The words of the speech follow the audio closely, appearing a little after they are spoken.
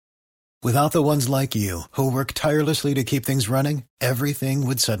Without the ones like you, who work tirelessly to keep things running, everything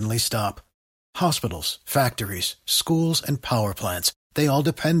would suddenly stop. Hospitals, factories, schools, and power plants, they all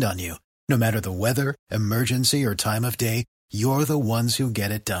depend on you. No matter the weather, emergency, or time of day, you're the ones who get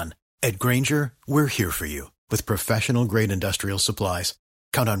it done. At Grainger, we're here for you with professional-grade industrial supplies.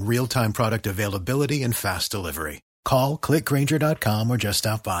 Count on real-time product availability and fast delivery. Call, clickgrainger.com, or just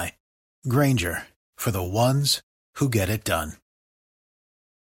stop by. Grainger, for the ones who get it done.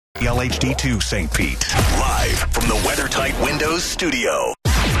 LHD2 St. Pete, live from the WeatherTight Windows studio.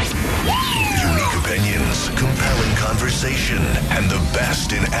 Unique opinions, compelling conversation, and the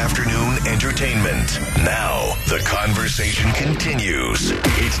best in afternoon entertainment. Now, the conversation continues.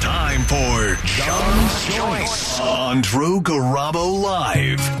 It's time for John's Choice on Drew Garabo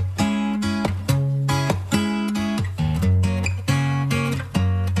Live.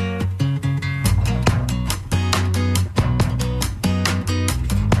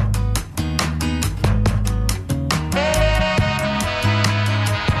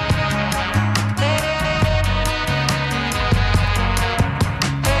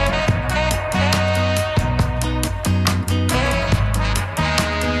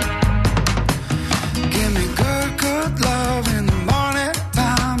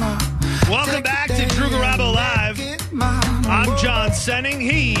 Senning,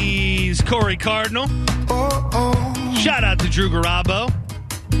 he's Corey Cardinal. Shout out to Drew Garabo.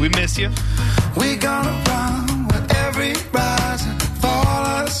 We miss you. We gonna run with every rising fall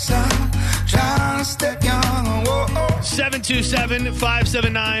of the sun, trying to stay young.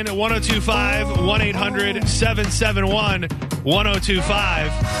 727-579-1025,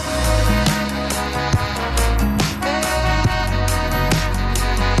 1-800-771-1025.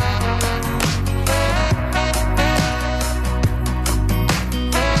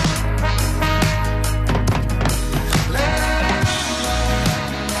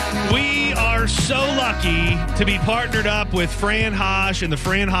 So lucky to be partnered up with Fran Hosh and the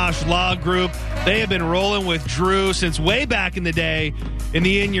Fran Hosh Law Group. They have been rolling with Drew since way back in the day in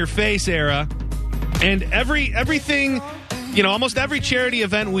the In Your Face era. And everything, you know, almost every charity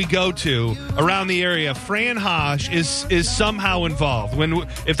event we go to around the area, Fran Hosh is somehow involved.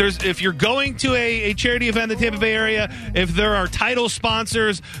 If you're going to a charity event in the Tampa Bay area, if there are title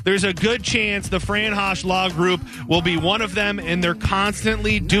sponsors, there's a good chance the Fran Hosh Law Group will be one of them, and they're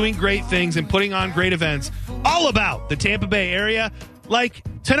constantly doing great things and putting on great events all about the Tampa Bay area. Like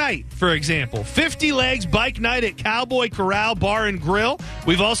tonight, for example, 50 Legs Bike Night at Cowboy Corral Bar and Grill.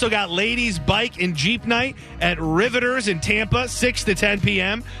 We've also got Ladies Bike and Jeep Night at Riveters in Tampa, 6 to 10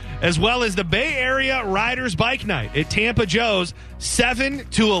 p.m., as well as the Bay Area Riders Bike Night at Tampa Joe's, 7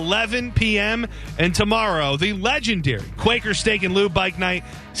 to 11 p.m. And tomorrow, the legendary Quaker Steak and Lube Bike Night,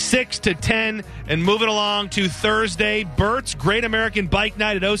 6 to 10. And moving along to Thursday, Burt's Great American Bike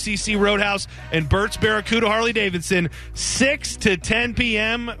Night at OCC Roadhouse and Burt's Barracuda Harley-Davidson, 6 to 10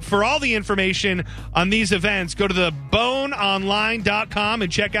 p.m. For all the information on these events, go to theboneonline.com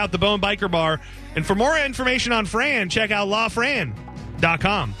and check out the Bone Biker Bar. And for more information on Fran, check out lawfran.com.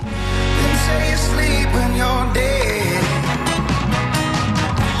 Then say you sleep when you're dead.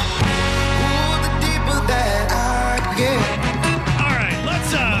 Ooh, the deeper that I get. All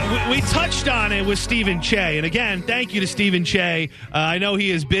right, we touched on it with Stephen Che. And again, thank you to Stephen Che. I know he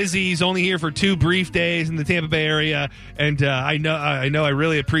is busy. He's only here for 2 brief days in the Tampa Bay area. And I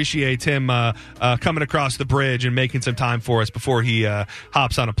really appreciate him coming across the bridge and making some time for us before he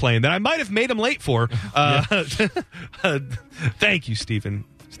hops on a plane that I might have made him late for. Thank you, Stephen.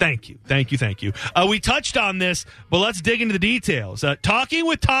 Thank you. We touched on this, but let's dig into the details. Talking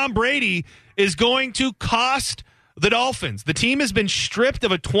with Tom Brady is going to cost the Dolphins. The team has been stripped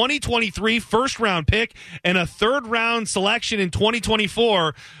of a 2023 first-round pick and a third-round selection in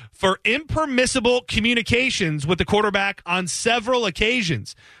 2024 for impermissible communications with the quarterback on several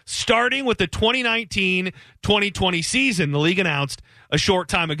occasions, starting with the 2019-2020 season, the league announced a short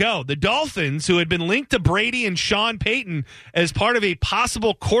time ago. The Dolphins, who had been linked to Brady and Sean Payton as part of a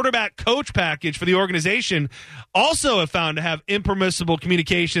possible quarterback coach package for the organization, also have found to have impermissible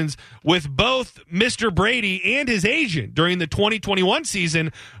communications with both Mr. Brady and his agent during the 2021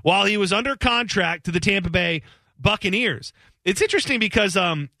 season while he was under contract to the Tampa Bay Buccaneers. It's interesting because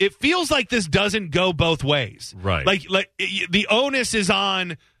it feels like this doesn't go both ways. Right. Like the onus is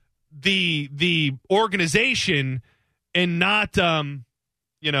on the organization and not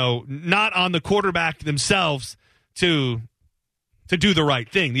not on the quarterback themselves to do the right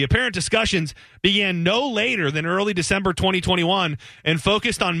thing. The apparent discussions began no later than early December 2021 and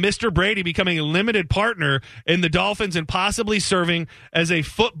focused on Mr. Brady becoming a limited partner in the Dolphins and possibly serving as a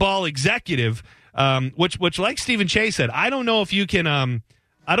football executive. Which, like Stephen Che said, I don't know if you can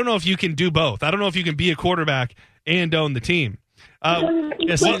I don't know if you can do both. I don't know if you can be a quarterback and own the team.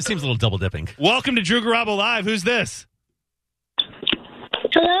 It seems a little double dipping. Welcome to Drew Garabo Live. Who's this?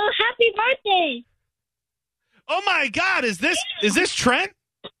 Hello, happy birthday. Oh my God, is this Trent?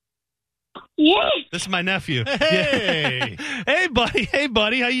 Yes. This is my nephew. Hey. Hey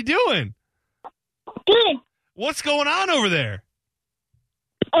buddy, how you doing? Good. What's going on over there?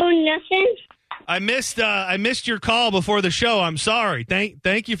 Oh, nothing. I missed your call before the show. I'm sorry.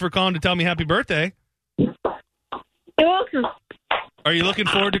 Thank you for calling to tell me happy birthday. You're welcome. Are you looking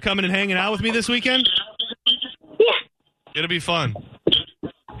forward to coming and hanging out with me this weekend? Yeah. It'll be fun.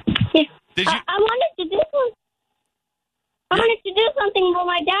 Yeah. Did you? I wanted to do something. I wanted to do something, but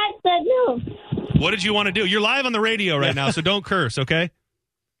my dad said no. What did you want to do? You're live on the radio right now, so don't curse, okay?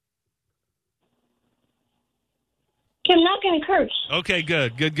 I'm not going to curse. Okay,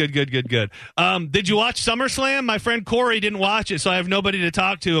 good. Did you watch SummerSlam? My friend Corey didn't watch it, so I have nobody to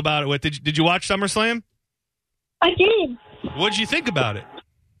talk to about it with. Did you watch SummerSlam? I did. What did you think about it?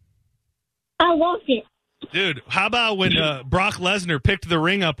 I loved it. Dude, how about when Brock Lesnar picked the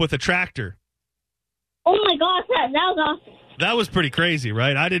ring up with a tractor? Oh, my gosh, that was awesome. That was pretty crazy,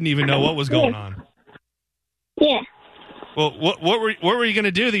 right? I didn't even know what was going on. Yeah. Well, what were you going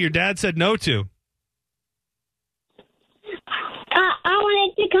to do that your dad said no to? I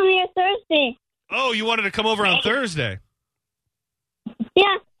wanted to come here Thursday. Oh, you wanted to come over on Thursday?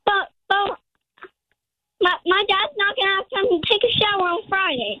 Yeah, but my dad's not going to have time to take a shower on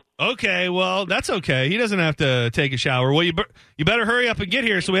Friday. Okay, well, that's okay. He doesn't have to take a shower. Well, you better hurry up and get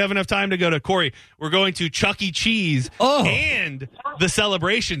here so we have enough time to go to Corey. We're going to Chuck E. Cheese and the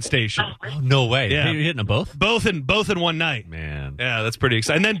Celebration Station. Oh, no way. Yeah. You're hitting them both? Both in one night. Man. Yeah, that's pretty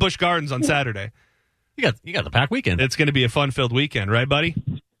exciting. And then Busch Gardens on Saturday. You got the pack weekend. It's going to be a fun-filled weekend, right, buddy?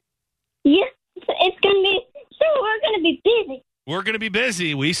 Yeah, it's going to be, so we're going to be busy. We're going to be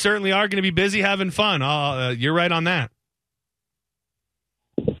busy. We certainly are going to be busy having fun. You're right on that.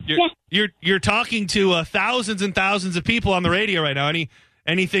 You're talking to thousands and thousands of people on the radio right now.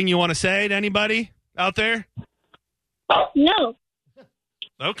 Anything you want to say to anybody out there? No.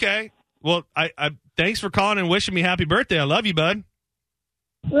 Okay. Well, I thanks for calling and wishing me happy birthday. I love you, bud.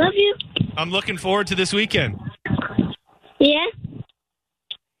 Love you. I'm looking forward to this weekend. Yeah.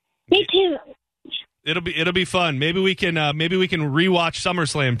 Me too. It'll be fun. Maybe we can rewatch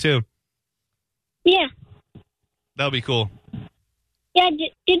SummerSlam too. Yeah. That'll be cool. Yeah,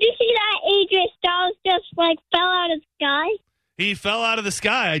 did you see that AJ Styles just fell out of the sky? He fell out of the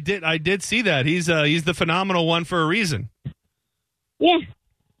sky. I did see that. He's the phenomenal one for a reason. Yeah.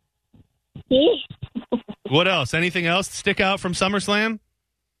 Yeah. What else? Anything else stick out from SummerSlam?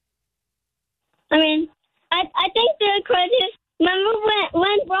 I mean, I think the craziest. Remember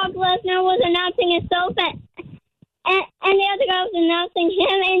when Brock Lesnar was announcing himself and the other guy was announcing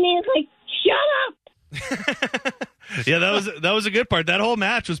him, and he was like, "Shut up." Yeah, that was a good part. That whole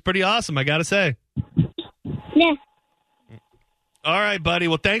match was pretty awesome, I gotta say. Yeah. All right, buddy.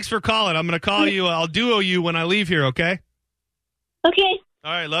 Well, thanks for calling. I'm gonna call you. I'll duo you when I leave here. Okay. Okay.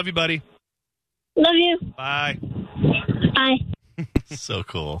 All right. Love you, buddy. Love you. Bye. Bye. So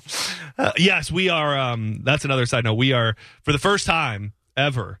cool. Yes, we are. That's another side note. We are, for the first time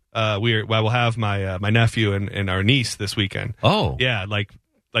ever, I will have my nephew and our niece this weekend. Oh. Yeah, like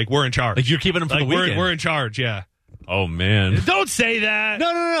we're in charge. Like you're keeping them for the weekend? We're in charge, yeah. Oh, man. Don't say that.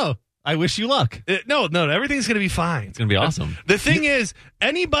 No. I wish you luck. No, everything's going to be fine. It's going to be awesome. The thing is,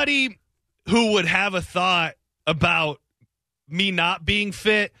 anybody who would have a thought about me not being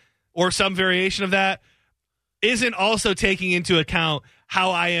fit or some variation of that isn't also taking into account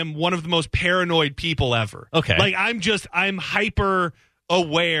how I am one of the most paranoid people ever. Okay. Like, I'm hyper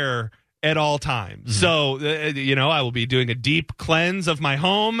aware at all times. Mm-hmm. So, I will be doing a deep cleanse of my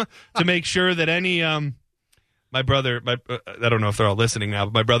home to make sure that any, my brother, I don't know if they're all listening now,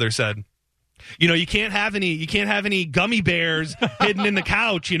 but my brother said, you can't have any gummy bears hidden in the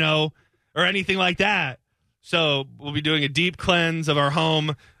couch, or anything like that. So we'll be doing a deep cleanse of our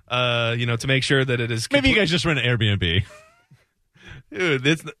home, to make sure that it is. Maybe you guys just rent an Airbnb. Dude,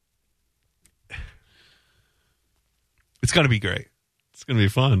 it's going to be great. It's going to be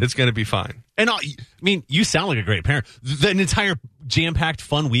fun. It's going to be fine. And you sound like a great parent. An entire jam-packed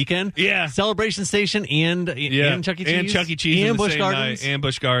fun weekend. Yeah. Celebration Station and Chuck E. Cheese. And Chuck E. Cheese and the Busch same Gardens. night, and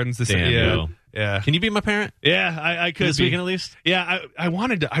Busch Gardens the Damn, same. Yeah. yo. Yeah. Can you be my parent? Yeah, I could this be. weekend at least. Yeah, I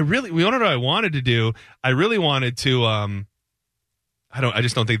wanted to. We don't know what I wanted to do. I really wanted to. I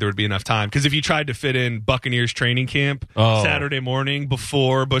just don't think there would be enough time, because if you tried to fit in Buccaneers training camp Saturday morning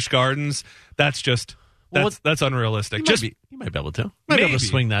before Busch Gardens, that's just that's unrealistic. You might be able to. Might be able to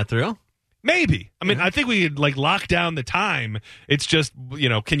swing that through. Maybe. I mean, I think we could lock down the time. It's just,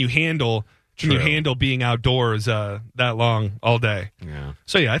 can you handle being outdoors that long all day? Yeah.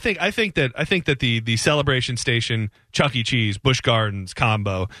 So yeah, I think that the Celebration Station Chuck E. Cheese Busch Gardens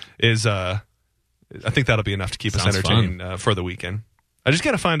combo is I think that'll be enough to keep us entertained for the weekend. I just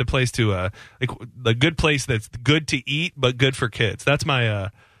got to find a place to a good place that's good to eat but good for kids. That's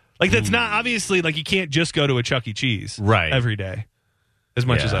my that's not obviously you can't just go to a Chuck E. Cheese every day. As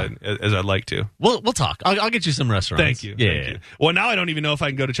much as I'd like to. We'll talk. I'll get you some restaurants. Thank you. Yeah. Thank you. Well, now I don't even know if I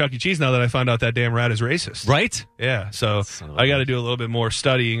can go to Chuck E. Cheese now that I found out that damn rat is racist. Right? Yeah. So I got to do a little bit more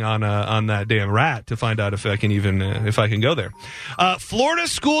studying on that damn rat to find out if I can even if I can go there. Florida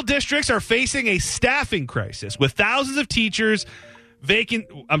school districts are facing a staffing crisis with thousands of teachers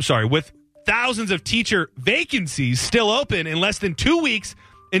with thousands of teacher vacancies still open in less than 2 weeks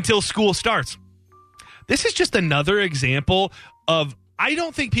until school starts. This is just another example of I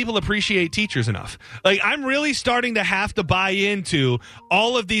don't think people appreciate teachers enough. I'm really starting to have to buy into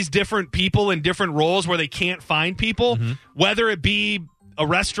all of these different people in different roles where they can't find people, whether it be a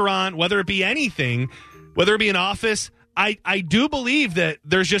restaurant, whether it be anything, whether it be an office. I do believe that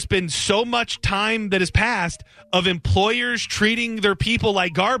there's just been so much time that has passed of employers treating their people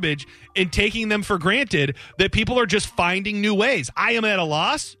like garbage and taking them for granted that people are just finding new ways. I am at a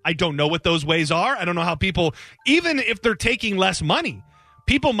loss. I don't know what those ways are. I don't know how people, even if they're taking less money,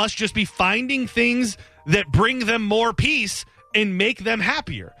 people must just be finding things that bring them more peace and make them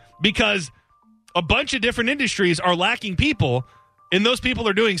happier, because a bunch of different industries are lacking people, and those people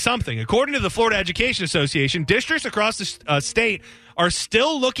are doing something. According to the Florida Education Association, districts across the state are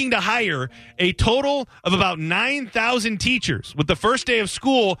still looking to hire a total of about 9,000 teachers, with the first day of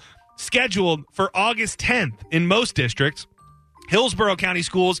school scheduled for August 10th in most districts. Hillsborough County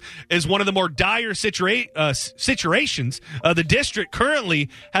Schools is one of the more dire situations. The district currently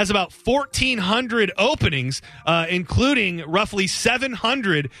has about 1,400 openings, including roughly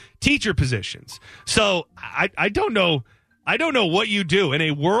 700 teacher positions. So I don't know. I don't know what you do in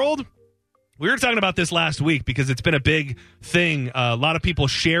a world. We were talking about this last week because it's been a big thing. A lot of people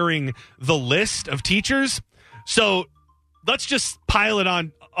sharing the list of teachers. So let's just pile it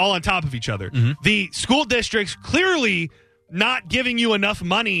on all on top of each other. The school districts clearly not giving you enough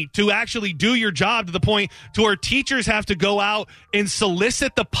money to actually do your job, to the point to where teachers have to go out and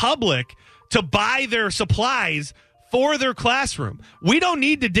solicit the public to buy their supplies for their classroom. We don't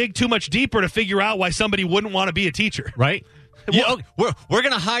need to dig too much deeper to figure out why somebody wouldn't want to be a teacher. Right? We're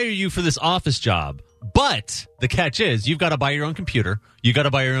going to hire you for this office job, but the catch is you've got to buy your own computer. You got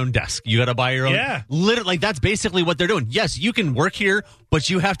to buy your own desk. You got to buy your own. Yeah. Literally, that's basically what they're doing. Yes, you can work here, but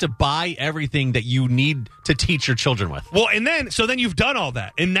you have to buy everything that you need to teach your children with. Well, and then you've done all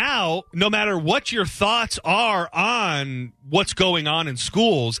that. And now, no matter what your thoughts are on what's going on in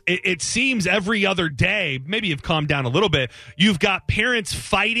schools, it seems every other day, maybe you've calmed down a little bit, you've got parents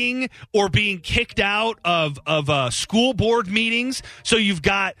fighting or being kicked out of school board meetings. So you've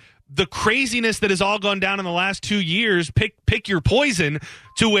got the craziness that has all gone down in the last 2 years, pick your poison,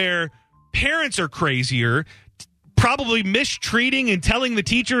 to where parents are crazier, probably mistreating and telling the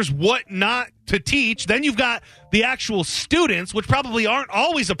teachers what not to teach. Then you've got the actual students, which probably aren't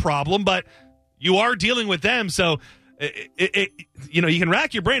always a problem, but you are dealing with them. So, you can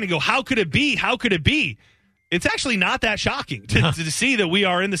rack your brain and go, how could it be? How could it be? It's actually not that shocking to see that we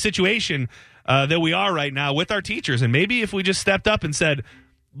are in the situation that we are right now with our teachers. And maybe if we just stepped up and said,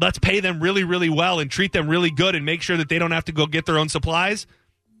 let's pay them really, really well and treat them really good and make sure that they don't have to go get their own supplies,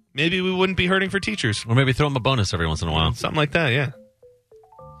 maybe we wouldn't be hurting for teachers. Or maybe throw them a bonus every once in a while. Something like that, yeah.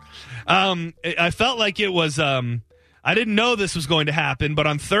 I felt like it was, I didn't know this was going to happen, but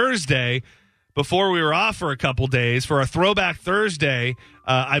on Thursday, before we were off for a couple days, for our Throwback Thursday,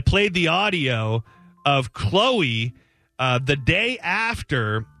 I played the audio of Chloe the day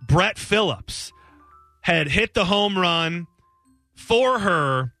after Brett Phillips had hit the home run for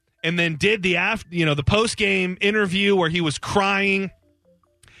her, and then did the post-game interview where he was crying,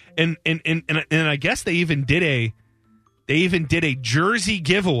 and I guess they even did a jersey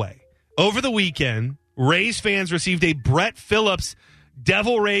giveaway over the weekend. Rays fans received a Brett Phillips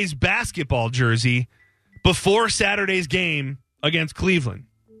Devil Rays basketball jersey before Saturday's game against Cleveland.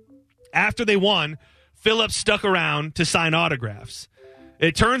 After they won, Phillips stuck around to sign autographs.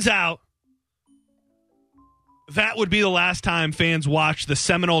 It turns out that would be the last time fans watched the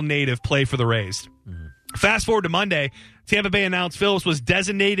Seminole native play for the Rays. Fast forward to Monday, Tampa Bay announced Phillips was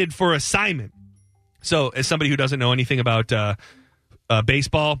designated for assignment. So, as somebody who doesn't know anything about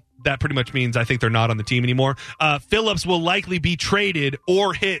baseball, that pretty much means I think they're not on the team anymore. Phillips will likely be traded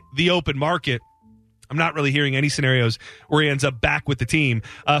or hit the open market I'm not really hearing any scenarios where he ends up back with the team.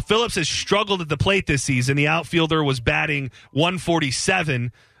 Phillips has struggled at the plate this season. The outfielder was batting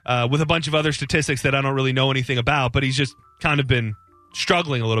 147 with a bunch of other statistics that I don't really know anything about, but he's just kind of been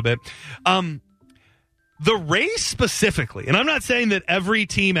struggling a little bit. The Rays specifically, and I'm not saying that every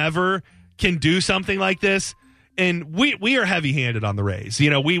team ever can do something like this, and we are heavy-handed on the Rays. You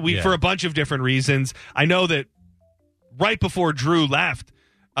know, we for a bunch of different reasons. I know that right before Drew left,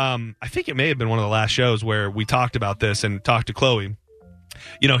 I think it may have been one of the last shows where we talked about this and talked to Chloe.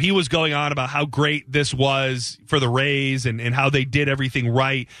 You know, he was going on about how great this was for the Rays and how they did everything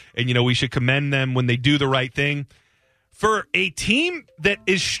right, and, you know, we should commend them when they do the right thing. For a team that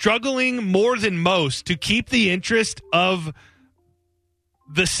is struggling more than most to keep the interest of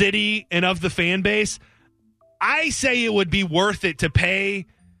the city and of the fan base, I say it would be worth it to pay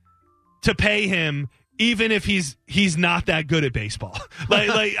him, even if he's not that good at baseball.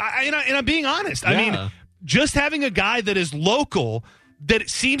 And I'm being honest. I mean, just having a guy that is local, that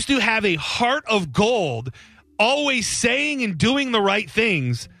seems to have a heart of gold, always saying and doing the right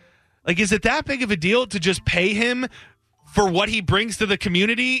things. Like, is it that big of a deal to just pay him for what he brings to the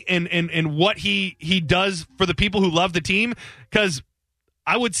community and what he does for the people who love the team? Because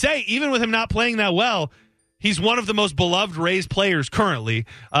I would say, even with him not playing that well, he's one of the most beloved Rays players currently.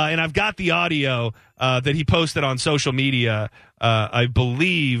 And I've got the audio that he posted on social media, I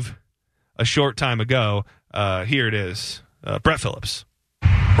believe, a short time ago. Here it is. Brett Phillips.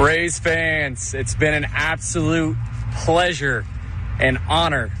 Rays fans, it's been an absolute pleasure and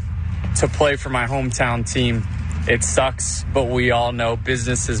honor to play for my hometown team. It sucks, but we all know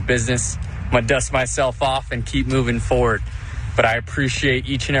business is business. I'm going to dust myself off and keep moving forward. But I appreciate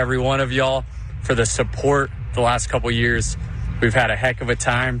each and every one of y'all for the support the last couple years. We've had a heck of a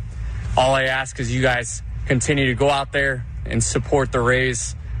time. All I ask is you guys continue to go out there and support the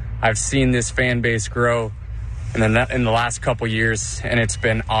Rays. I've seen this fan base grow in the last couple years, and it's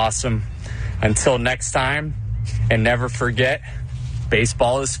been awesome. Until next time, and never forget,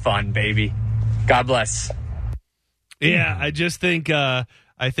 baseball is fun, baby. God bless. Yeah, I just think the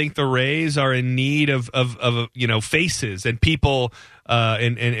Rays are in need of faces and people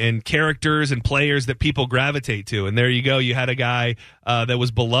and characters and players that people gravitate to. And there you go. You had a guy that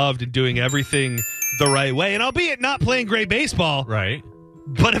was beloved and doing everything the right way. And albeit not playing great baseball, right?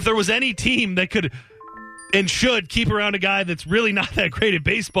 But if there was any team that could and should keep around a guy that's really not that great at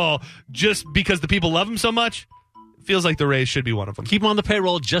baseball just because the people love him so much, feels like the Rays should be one of them. Keep him on the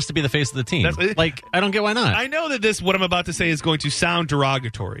payroll just to be the face of the team. I don't get why not. I know that what I'm about to say is going to sound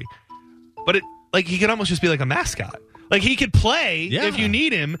derogatory, but he could almost just be like a mascot. Like, he could play if you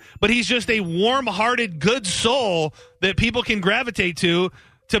need him, but he's just a warm-hearted, good soul that people can gravitate to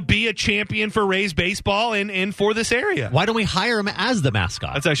be a champion for Rays baseball and for this area. Why don't we hire him as the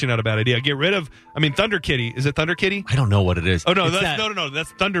mascot? That's actually not a bad idea. Get rid of, Thunder Kitty. Is it Thunder Kitty? I don't know what it is. Oh, no, no.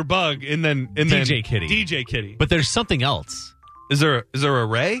 That's Thunder Bug and then DJ Kitty. DJ Kitty. But there's something else. Is there a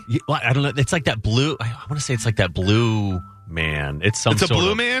Ray? Yeah, well, I don't know. It's like that blue. I want to say it's like that blue man. It's a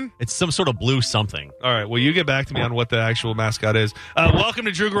blue man? It's some sort of blue something. All right. Well, you get back to me on what the actual mascot is. Welcome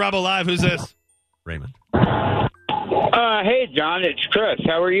to Drew Garabo Live. Who's this? Raymond. Hey, John, it's Chris.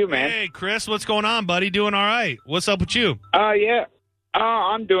 How are you, man? Hey, Chris, what's going on, buddy? Doing all right. What's up with you? Yeah.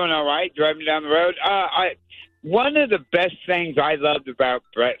 I'm doing all right, driving down the road. One of the best things I loved about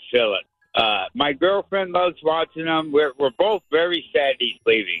Brett Phillips, my girlfriend loves watching him. We're both very sad he's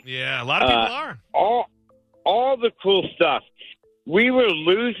leaving. Yeah, a lot of people are. All the cool stuff. We were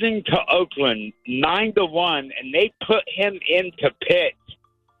losing to Oakland 9-1, and they put him into pitch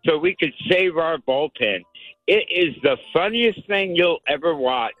so we could save our bullpen. It is the funniest thing you'll ever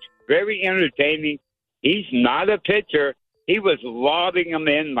watch. Very entertaining. He's not a pitcher. He was lobbing them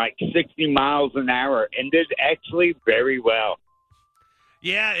in like 60 miles an hour and did actually very well.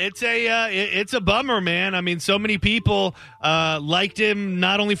 Yeah, it's a bummer, man. So many people liked him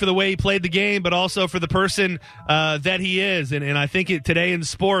not only for the way he played the game, but also for the person that he is. And I think today in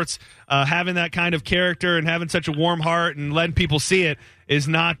sports, having that kind of character and having such a warm heart and letting people see it is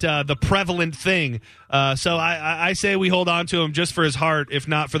not the prevalent thing. So I say we hold on to him just for his heart, if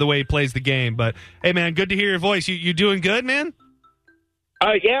not for the way he plays the game. But, hey, man, good to hear your voice. You doing good, man?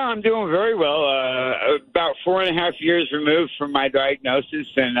 Yeah, I'm doing very well. About 4.5 years removed from my diagnosis,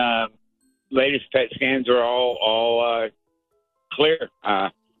 and latest PET scans are all clear. I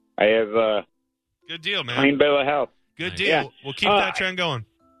have good deal, man. Clean bill of health. Good deal. Yeah. We'll keep that trend going.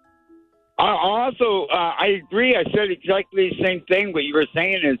 Also, I agree. I said exactly the same thing. What you were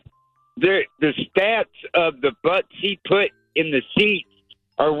saying is the stats of the butts he put in the seats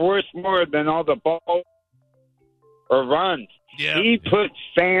are worth more than all the balls or runs. Yeah. He puts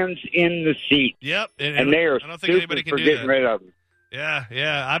fans in the seat. Yep. And they are I don't think anybody stupid can for do getting that. rid of them.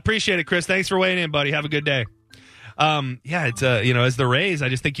 Yeah. I appreciate it, Chris. Thanks for weighing in, buddy. Have a good day. It's as the Rays, I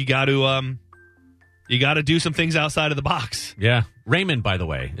just think you got to do some things outside of the box. Yeah. Raymond, by the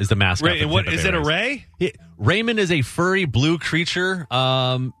way, is the mascot. And what is it? A ray? Raymond is a furry blue creature.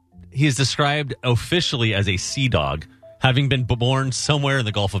 He is described officially as a sea dog, having been born somewhere in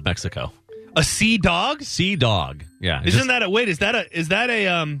the Gulf of Mexico. A sea dog? Sea dog. Yeah. Is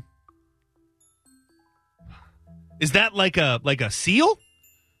that like a seal?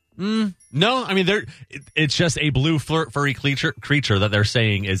 No, I mean it's just a blue furry creature that they're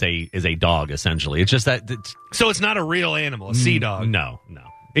saying is a dog essentially. It's just that so it's not a real animal, a sea dog. No.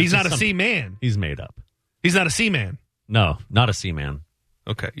 He's not a sea man. He's made up. He's not a sea man. No, not a sea man.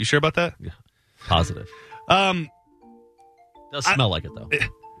 Okay, you sure about that? Yeah. Positive. Does smell like it though.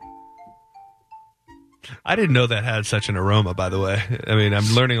 I didn't know that had such an aroma, by the way. I mean, I'm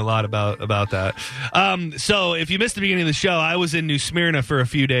learning a lot about that. So if you missed the beginning of the show, I was in New Smyrna for a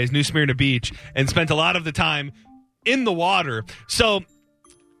few days, New Smyrna Beach, and spent a lot of the time in the water. So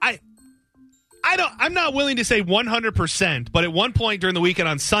I'm not willing to say 100%, but at one point during the weekend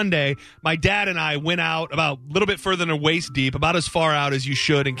on Sunday, my dad and I went out about a little bit further than waist deep, about as far out as you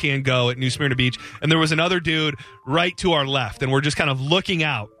should and can go at New Smyrna Beach. And there was another dude right to our left, and we're just kind of looking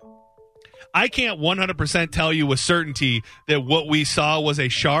out. I can't 100% tell you with certainty that what we saw was a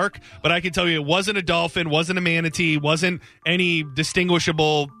shark, but I can tell you it wasn't a dolphin, wasn't a manatee, wasn't any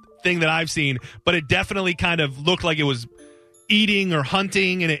distinguishable thing that I've seen, but it definitely kind of looked like it was eating or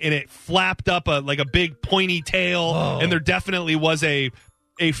hunting, and it flapped up like a big pointy tail, and there definitely was a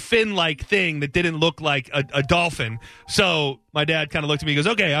fin-like thing that didn't look like a dolphin. So my dad kind of looked at me and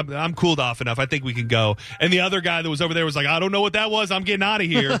goes, okay, I'm cooled off enough. I think we can go. And the other guy that was over there was like, I don't know what that was. I'm getting out of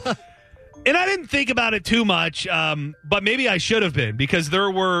here. And I didn't think about it too much, but maybe I should have been, because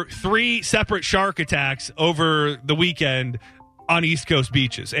there were 3 separate shark attacks over the weekend on East Coast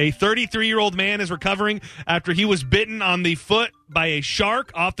beaches. A 33-year-old man is recovering after he was bitten on the foot by a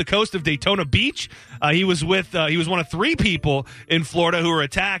shark off the coast of Daytona Beach. He was one of 3 people in Florida who were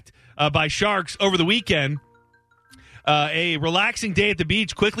attacked by sharks over the weekend. A relaxing day at the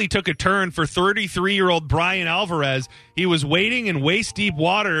beach quickly took a turn for 33-year-old Brian Alvarez. He was wading in waist-deep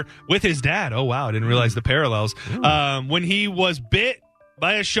water with his dad. Oh, wow. I didn't realize the parallels. When he was bit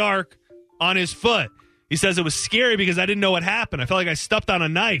by a shark on his foot. He says it was scary because I didn't know what happened. I felt like I stepped on a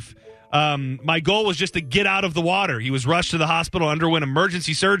knife. My goal was just to get out of the water. He was rushed to the hospital, underwent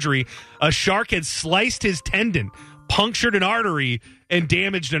emergency surgery. A shark had sliced his tendon, punctured an artery, and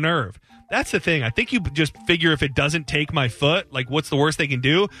damaged a nerve. That's the thing. I think you just figure if it doesn't take my foot, like what's the worst they can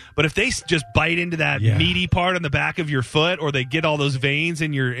do? But if they just bite into that meaty part on the back of your foot, or they get all those veins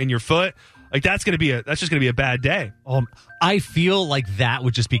in your foot, like that's just going to be a bad day. I feel like that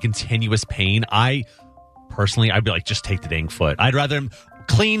would just be continuous pain. I'd be like, just take the dang foot. I'd rather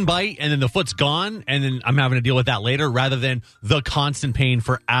clean bite and then the foot's gone and then I'm having to deal with that later, rather than the constant pain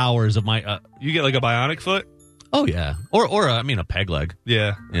for hours of my. You get like a bionic foot? Oh, yeah. Or a peg leg.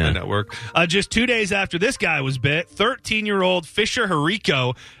 Yeah. That work. Just 2 days after this guy was bit, 13-year-old Fisher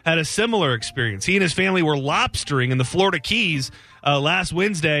Hariko had a similar experience. He and his family were lobstering in the Florida Keys last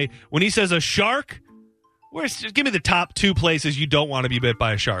Wednesday when he says a shark. Just give me the top 2 places you don't want to be bit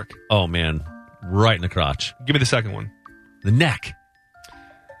by a shark. Oh, man. Right in the crotch. Give me the second one. The neck.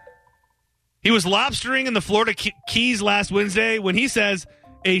 He was lobstering in the Florida Keys last Wednesday when he says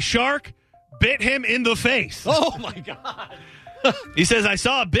a shark bit him in the face. Oh, my God. He says, I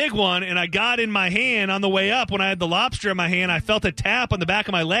saw a big one, and I got in my hand on the way up. When I had the lobster in my hand, I felt a tap on the back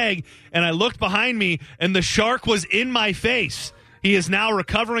of my leg, and I looked behind me, and the shark was in my face. He is now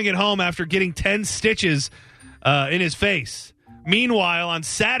recovering at home after getting 10 stitches in his face. Meanwhile, on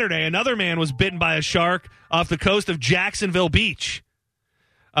Saturday, another man was bitten by a shark off the coast of Jacksonville Beach.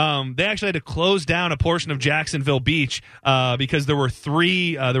 They actually had to close down a portion of Jacksonville Beach because there were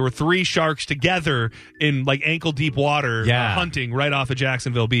three sharks together in like ankle deep water hunting right off of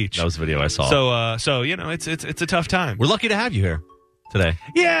Jacksonville Beach. That was the video I saw. So it's a tough time. We're lucky to have you here today.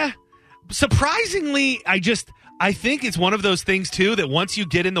 Yeah, surprisingly, I think it's one of those things too that once you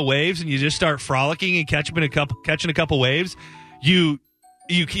get in the waves and you just start frolicking and catching a couple waves, you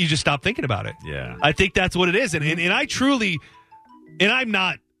just stop thinking about it. Yeah, I think that's what it is, and I truly. And I'm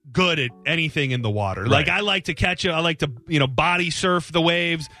not good at anything in the water. Like I like to catch I like to, body surf the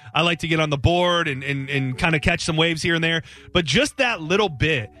waves. I like to get on the board and kind of catch some waves here and there. But just that little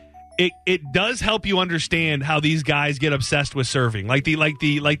bit, it does help you understand how these guys get obsessed with surfing, like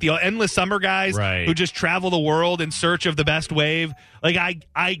the endless summer guys who just travel the world in search of the best wave. Like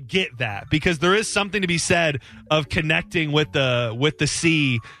I get that, because there is something to be said of connecting with the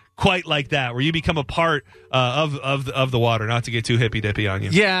sea quite like that, where you become a part of the water. Not to get too hippy dippy on you.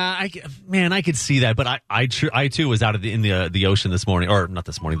 Yeah, I could see that, but I too was out in the ocean this morning, or not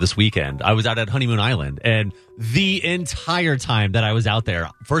this morning, this weekend. I was out at Honeymoon Island, and the entire time that I was out there,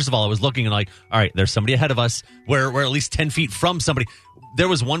 first of all, I was looking and like, all right, there's somebody ahead of us. We're at least 10 feet from somebody. There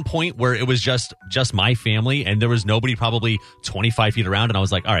was one point where it was just my family, and there was nobody probably 25 feet around, and I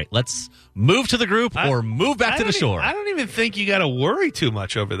was like, all right, let's move to the group or move back to the shore. I don't even think you got to worry too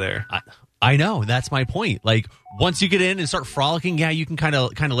much over there. I know, that's my point. Like, once you get in and start frolicking, yeah, you can kind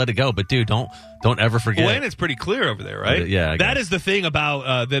of let it go. But dude, don't ever forget. Well, and it's pretty clear over there, right? Yeah, that is the thing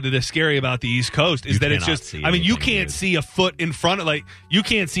about that is scary about the East Coast is that it's just. I mean, you can't see a foot in front of, like, you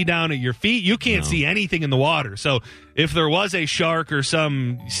can't see down at your feet. You can't see anything in the water. So if there was a shark or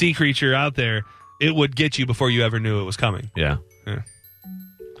some sea creature out there, it would get you before you ever knew it was coming. Yeah.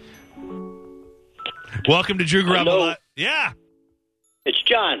 Welcome to Drew Garabo. Yeah. It's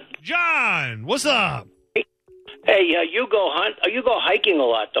John. John, what's up? Hey, you go hiking a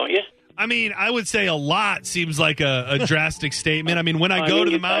lot, don't you? I mean, I would say a lot seems like a drastic statement. I mean, when I go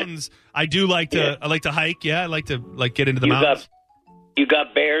to the mountains, I do like to. I like to hike. Yeah, I like to get into the mountains. You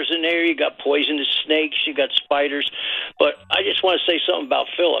got bears in there. You got poisonous snakes. You got spiders. But I just want to say something about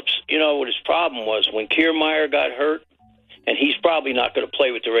Phillips. You know what his problem was when Kiermaier got hurt, and he's probably not going to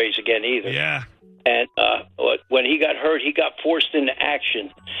play with the Rays again either. Yeah. And when he got hurt, he got forced into action,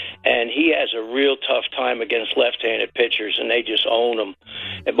 and he has a real tough time against left-handed pitchers, and they just own him.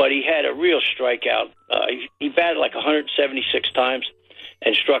 But he had a real strikeout. He batted like 176 times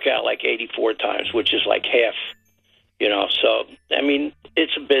and struck out like 84 times, which is like half. You know, so I mean,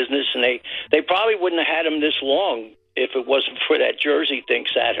 it's a business, and they probably wouldn't have had him this long if it wasn't for that Jersey thing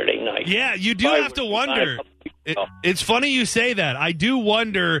Saturday night. Yeah, you do have to wonder. It's funny you say that. I do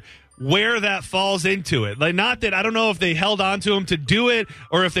wonder where that falls into it. Like, not that I don't know if they held on to him to do it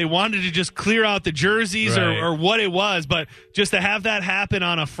or if they wanted to just clear out the jerseys or what it was, but just to have that happen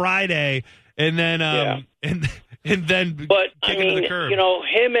on a Friday and then and then kick into the curb. You know,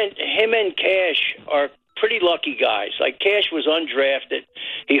 him and Cash are pretty lucky guys. Like, Cash was undrafted.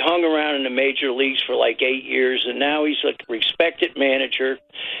 He hung around in the major leagues for like 8 years, and now he's a respected manager.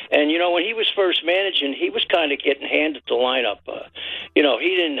 And, you know, when he was first managing, he was kind of getting handed the lineup. You know, he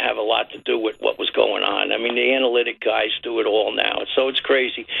didn't have a lot to do with what was going on. I mean, the analytic guys do it all now, so it's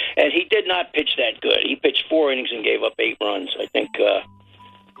crazy. And he did not pitch that good. He pitched 4 innings and gave up 8 runs. I think a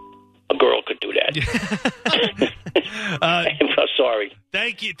girl could do that. I'm sorry.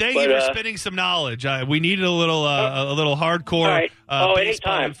 Thank you for spitting some knowledge. We needed a little hardcore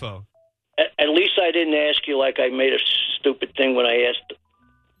baseball info. At least I didn't ask you like I made a stupid thing when I asked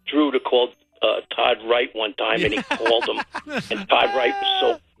Drew to call Todd Wright one time, and he called him, and Todd Wright was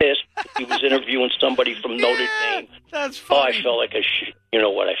so pissed. He was interviewing somebody from Notre Dame. That's funny. I felt like you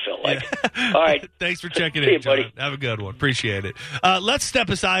know what I felt like. Yeah. All right. Thanks for checking in, John. Buddy. Have a good one. Appreciate it. Let's step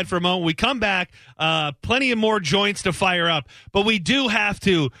aside for a moment. We come back. Plenty of more joints to fire up, but we do have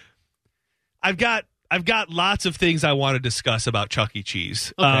to. I've got lots of things I want to discuss about Chuck E.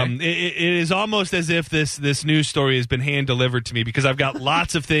 Cheese. Okay. It is almost as if this news story has been hand-delivered to me, because I've got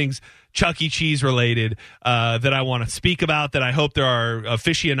lots of things Chuck E. Cheese related that I want to speak about, that I hope there are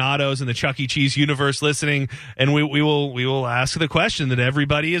aficionados in the Chuck E. Cheese universe listening, and we will ask the question that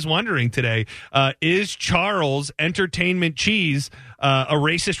everybody is wondering today. Is Charles Entertainment Cheese a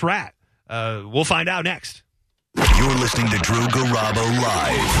racist rat? We'll find out next. You're listening to Drew Garabo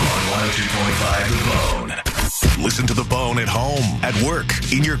live on 102.5 The Bone. Listen to The Bone at home, at work,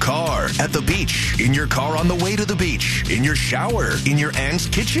 in your car, at the beach, in your car on the way to the beach, in your shower, in your aunt's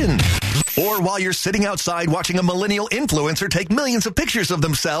kitchen, or while you're sitting outside watching a millennial influencer take millions of pictures of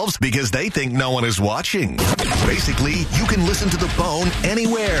themselves because they think no one is watching. Basically, you can listen to The Bone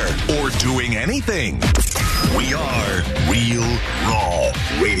anywhere or doing anything. We are Real Raw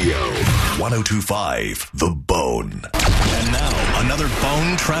Radio. 102.5 The Bone. And now, another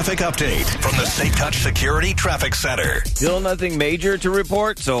Bone traffic update from the Safe Touch Security Traffic Center. Still nothing major to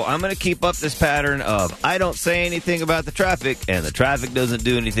report, so I'm going to keep up this pattern of I don't say anything about the traffic, and the traffic doesn't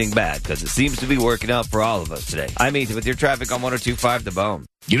do anything bad, because it seems to be working out for all of us today. I'm Ethan with your traffic on 102.5 The Bone.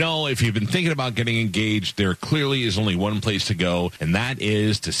 You know, if you've been thinking about getting engaged, there clearly is only one place to go, and that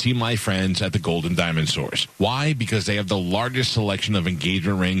is to see my friends at the Golden Diamond Source. Why? Because they have the largest selection of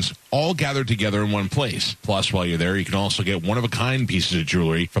engagement rings all gathered together in one place. Plus, while you're there, you can also get one-of-a-kind pieces of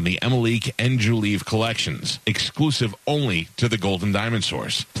jewelry from the Emilique and Julieve collections, exclusive only to the Golden Diamond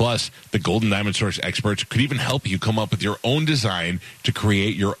Source. Plus, the Golden Diamond Source experts could even help you come up with your own design to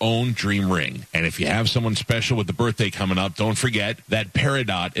create your own dream ring. And if you have someone special with the birthday coming up, don't forget that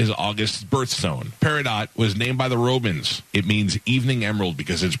Peridot is August's birthstone. Peridot was named by the Romans. It means evening emerald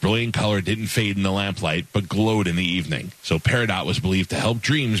because its brilliant color didn't fade in the lamplight, but glowed in the evening. So Peridot was believed to help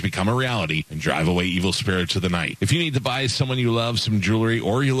dreams become a reality and drive away evil spirits of the night. If you need to buy someone you love some jewelry,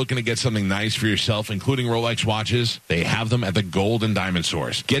 or you're looking to get something nice for yourself, including Rolex watches, they have them at the Golden Diamond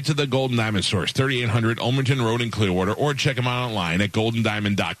Source. Get to the Golden Diamond Source, 3800 Olmerton Road in Clearwater, or check them out online at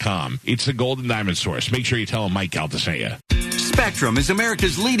goldendiamond.com. It's the Golden Diamond Source. Make sure you tell them Mike Calta sent you. Spectrum is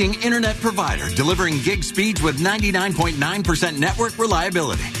America's leading internet provider, delivering gig speeds with 99.9% network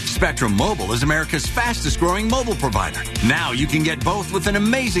reliability. Spectrum Mobile is America's fastest growing mobile provider. Now you can get both with an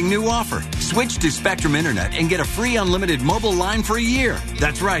amazing new offer. Switch to Spectrum Internet and get a free unlimited mobile line for a year.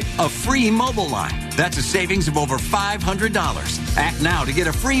 That's right, a free mobile line. That's a savings of over $500. Act now to get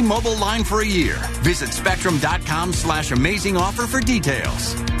a free mobile line for a year. Visit spectrum.com/amazing offer for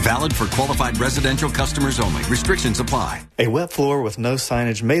details. Valid for qualified residential customers only. Restrictions apply. A wet floor with no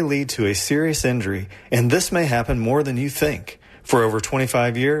signage may lead to a serious injury, and this may happen more than you think. For over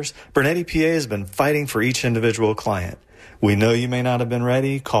 25 years, Bernetti PA has been fighting for each individual client. We know you may not have been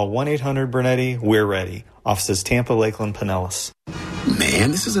ready. Call 1-800-BERNETTI. We're ready. Offices Tampa, Lakeland, Pinellas. Man,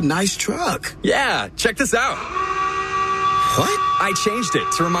 this is a nice truck. Yeah, check this out. What? I changed it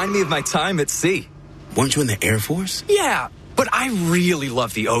to remind me of my time at sea. Weren't you in the Air Force? Yeah, but I really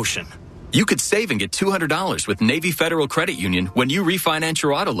love the ocean. You could save and get $200 with Navy Federal Credit Union when you refinance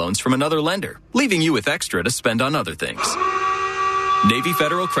your auto loans from another lender, leaving you with extra to spend on other things. Navy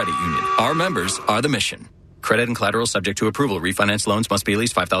Federal Credit Union. Our members are the mission. Credit and collateral subject to approval. Refinance loans must be at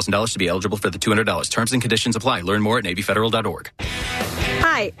least $5,000 to be eligible for the $200. Terms and conditions apply. Learn more at NavyFederal.org.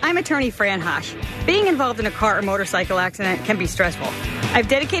 Hi, I'm attorney Fran Hosh. Being involved in a car or motorcycle accident can be stressful. I've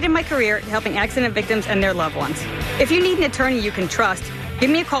dedicated my career to helping accident victims and their loved ones. If you need an attorney you can trust, give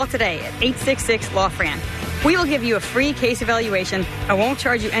me a call today at 866-LAW-FRAN. We will give you a free case evaluation and won't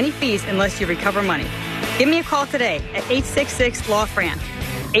charge you any fees unless you recover money. Give me a call today at 866-LAW-FRAN,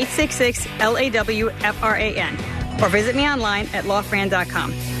 866-LAWFRAN, or visit me online at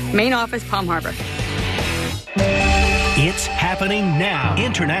lawfran.com. Main office, Palm Harbor. It's happening now.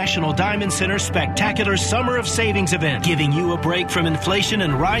 International Diamond Center's spectacular Summer of Savings event, giving you a break from inflation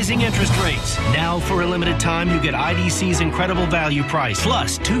and rising interest rates. Now, for a limited time, you get IDC's incredible value price,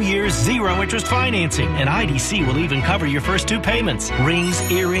 plus 2 years zero interest financing. And IDC will even cover your first 2 payments. Rings,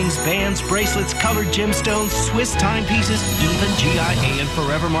 earrings, bands, bracelets, colored gemstones, Swiss timepieces, even GIA and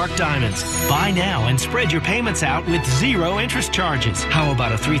Forever Mark diamonds. Buy now and spread your payments out with zero interest charges. How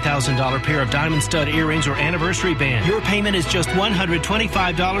about a $3,000 pair of diamond stud earrings or anniversary band? Your payment is just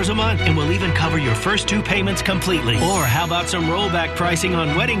 $125 a month and will even cover your first 2 payments completely. Or how about some rollback pricing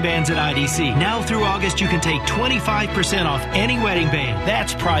on wedding bands at IDC? Now through August, you can take 25% off any wedding band.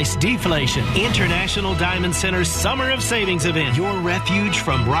 That's price deflation. International Diamond Center's Summer of Savings event. Your refuge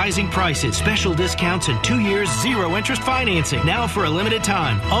from rising prices, special discounts, and 2 years zero interest financing. Now for a limited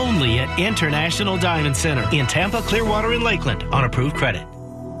time, only at International Diamond Center in Tampa, Clearwater, and Lakeland on approved credit.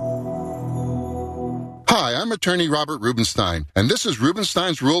 Hi, I'm attorney Robert Rubenstein, and this is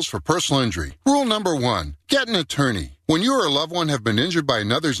Rubenstein's Rules for Personal Injury. Rule number 1, get an attorney. When you or a loved one have been injured by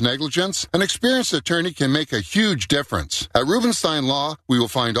another's negligence, an experienced attorney can make a huge difference. At Rubenstein Law, we will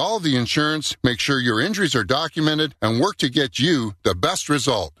find all of the insurance, make sure your injuries are documented, and work to get you the best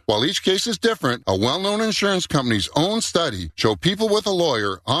result. While each case is different, a well-known insurance company's own study showed people with a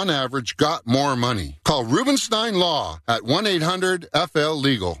lawyer, on average, got more money. Call Rubenstein Law at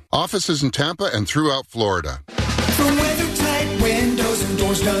 1-800-FL-LEGAL. Offices in Tampa and throughout Florida. For WeatherTight windows and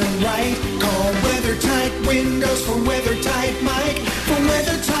doors done right, call WeatherTight Windows for WeatherTight Mike. For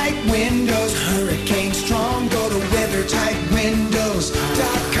WeatherTight windows, hurricane strong, go to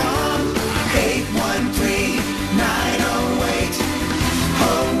WeatherTightWindows.com.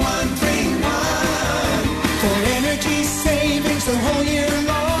 813-908-0131. For energy savings the whole year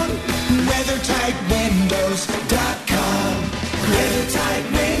long, WeatherTightWindows.com. WeatherTight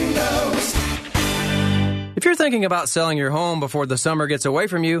Windows. If you're thinking about selling your home before the summer gets away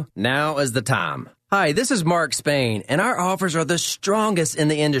from you, now is the time. Hi, this is Mark Spain, and our offers are the strongest in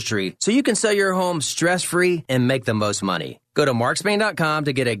the industry, so you can sell your home stress-free and make the most money. Go to markspain.com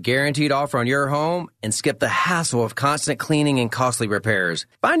to get a guaranteed offer on your home and skip the hassle of constant cleaning and costly repairs.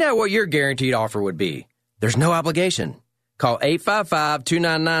 Find out what your guaranteed offer would be. There's no obligation. Call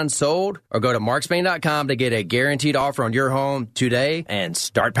 855-299-SOLD or go to markspain.com to get a guaranteed offer on your home today and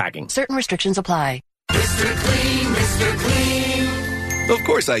start packing. Certain restrictions apply. Mr. Clean, Mr. Clean. Of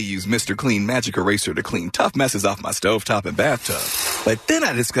course I use Mr. Clean Magic Eraser to clean tough messes off my stovetop and bathtub. But then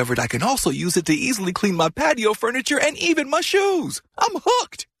I discovered I can also use it to easily clean my patio furniture and even my shoes. I'm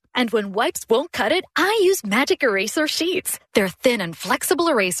hooked. And when wipes won't cut it, I use Magic Eraser Sheets. They're thin and flexible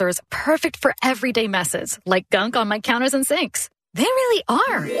erasers, perfect for everyday messes, like gunk on my counters and sinks. They really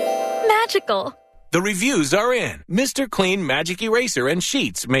are magical. The reviews are in. Mr. Clean Magic Eraser and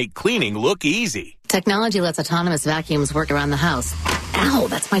Sheets make cleaning look easy. Technology lets autonomous vacuums work around the house. Ow,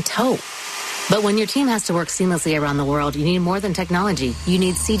 that's my toe. But when your team has to work seamlessly around the world, you need more than technology. You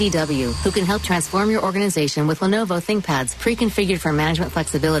need CDW, who can help transform your organization with Lenovo ThinkPads, pre-configured for management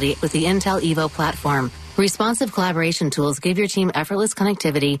flexibility with the Intel Evo platform. Responsive collaboration tools give your team effortless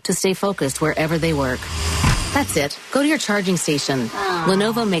connectivity to stay focused wherever they work. That's it. Go to your charging station.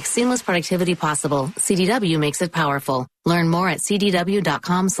 Lenovo makes seamless productivity possible. CDW makes it powerful. Learn more at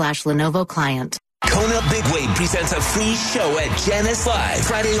cdw.com/Lenovo Client. Kona Big Wave presents a free show at Janice Live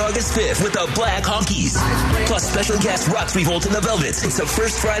Friday, August 5th with the Black Honkies. Plus special guest Rox Revolt and the Velvets. It's the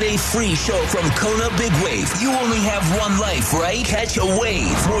first Friday free show from Kona Big Wave. You only have one life, right? Catch a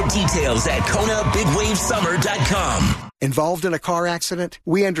wave. More details at KonaBigWaveSummer.com. Involved in a car accident?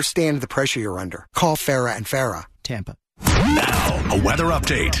 We understand the pressure you're under. Call Farah and Farah. Tampa. Now, a weather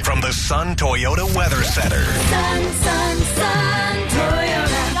update from the Sun Toyota Weather Center. Sun,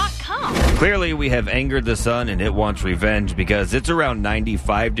 Toyota.com. Clearly, we have angered the sun and it wants revenge because it's around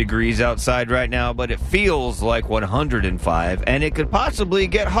 95 degrees outside right now, but it feels like 105, and it could possibly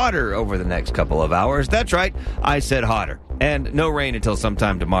get hotter over the next couple of hours. That's right, I said hotter. And no rain until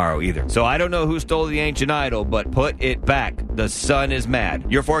sometime tomorrow either. So I don't know who stole the ancient idol, but put it back. The sun is mad.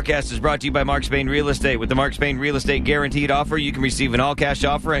 Your forecast is brought to you by Mark Spain Real Estate. With the Mark Spain Real Estate Guaranteed Offer, you can receive an all-cash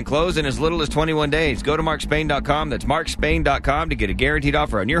offer and close in as little as 21 days. Go to markspain.com. That's markspain.com to get a guaranteed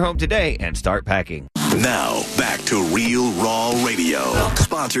offer on your home today and start packing. Now, back to Real Raw Radio.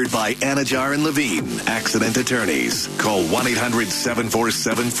 Sponsored by Anajar and Levine, Accident Attorneys. Call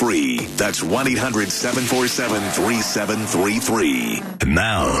 1-800-747-FREE. That's 1-800-747-3733. And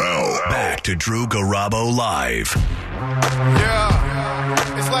now, back to Drew Garabo Live.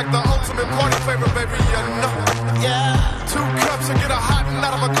 Yeah, it's like the ultimate party favor, baby, you know. Yeah. 2 cups and get a hot and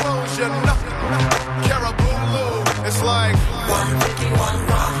out of my clothes, you know. Caraboo, it's like 151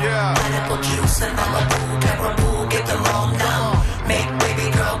 rum. Yeah. Pineapple juice and Malibu, Caraboo, get them all numb. Make baby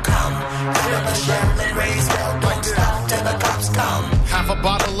girl come. Fill up a shell and raise hell. Don't stop till the cops come. Half a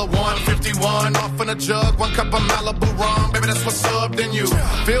bottle of 151 off in a jug. 1 cup of Malibu rum. Baby, that's what's up, then you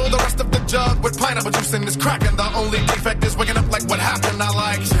fill the rest of the jug with pineapple juice and it's cracking. The only defect is waking up like what happened. I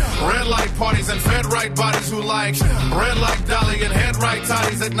like red light parties and fed right bodies who like red like Dolly and head right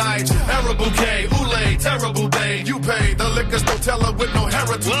toddies at night. Era bouquet, oolay, terrible day. You pay the liquor store teller with no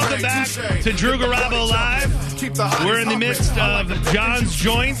heritage. Welcome back to Drew Garabo Live. We're in the midst of John's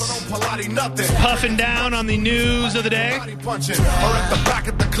Joints, puffing down on the news of the day.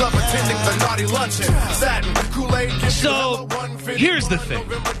 So, here's the thing.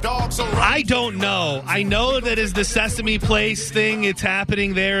 I don't know. I know that is the Sesame Place thing. It's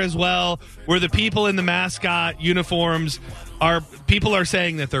happening there as well, where the people in the mascot uniforms people are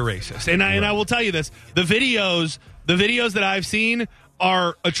saying that they're racist. And I will tell you this. The videos that I've seen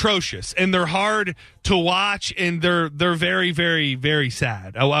are atrocious, and they're hard to watch, and they're very, very, very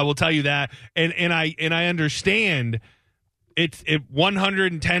sad. I will tell you that, and I understand it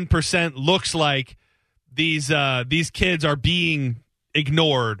 110% looks like these kids are being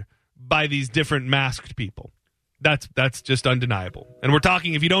ignored by these different masked people. That's just undeniable. And we're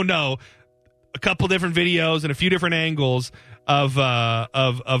talking, if you don't know, a couple different videos and a few different angles of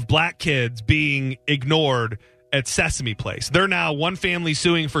black kids being ignored at Sesame Place. They're now one family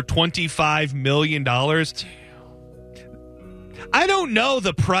suing for $25 million. I don't know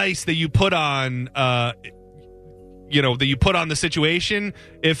the price that you put on, that you put on the situation.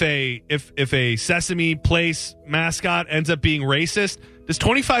 If a Sesame Place mascot ends up being racist, does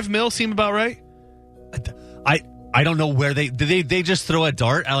 $25 million seem about right? I don't know where they just throw a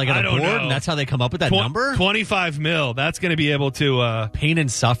dart at a board, and that's how they come up with that number. $25 million. That's going to be able to pain and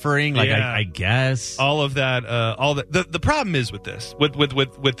suffering. I guess all of that. The problem is with this,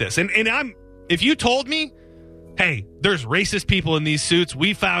 with this, and if you told me, hey, there's racist people in these suits.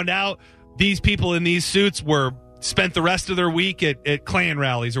 We found out these people in these suits spent the rest of their week at Klan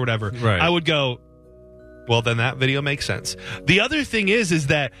rallies or whatever. Right. I would go, Well, then that video makes sense. The other thing is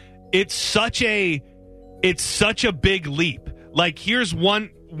that it's such a big leap. Like, here's one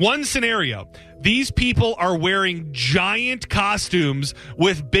scenario. These people are wearing giant costumes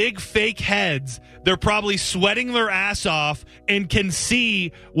with big fake heads. They're probably sweating their ass off and can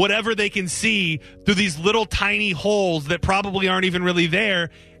see whatever they can see through these little tiny holes that probably aren't even really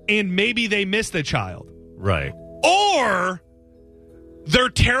there. And maybe they missed the child. Right. Or they're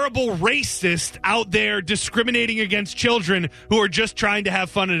terrible racists out there discriminating against children who are just trying to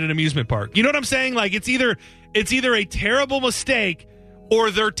have fun at an amusement park. You know what I'm saying? Like, it's either a terrible mistake or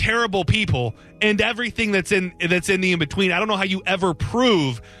they're terrible people, and everything that's in the in-between. I don't know how you ever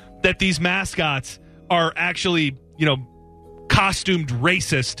prove that these mascots are actually, costumed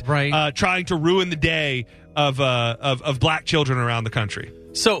racist, right? Trying to ruin the day of black children around the country.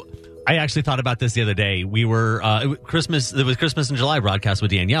 So I actually thought about this the other day. We were Christmas. It was Christmas in July broadcast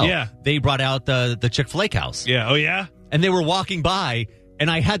with Danielle. Yeah, they brought out the Chick-fil-A cows. Yeah. Oh yeah. And they were walking by,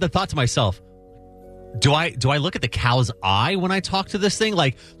 and I had the thought to myself, Do I look at the cow's eye when I talk to this thing?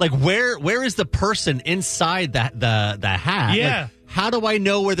 Like where is the person inside the hat? Yeah. Like, how do I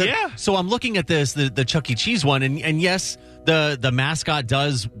know where they're? Yeah. So I'm looking at the Chuck E. Cheese one, and yes, the mascot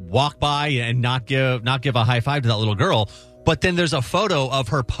does walk by and not give a high five to that little girl. But then there's a photo of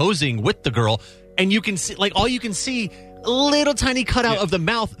her posing with the girl, and you can see all you can see. Little tiny cutout of the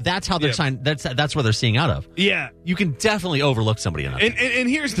mouth. That's how they're trying. That's where they're seeing out of. Yeah. You can definitely overlook somebody in that. And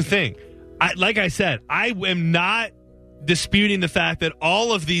here's the thing. Like I said, I am not disputing the fact that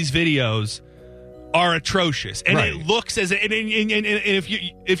all of these videos are atrocious, and it looks as and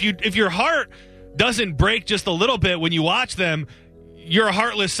if your heart doesn't break just a little bit when you watch them, you're a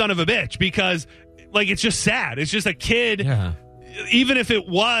heartless son of a bitch, because it's just sad. It's just a kid. Yeah. Even if it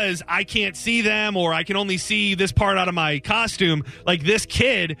was, I can't see them, or I can only see this part out of my costume. Like, this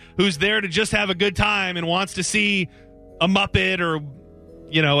kid who's there to just have a good time and wants to see a Muppet or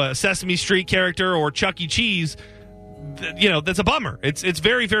a Sesame Street character or Chuck E. Cheese, that's a bummer. It's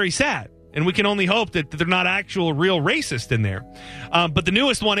very, very sad. And we can only hope that they're not actual real racist in there. But the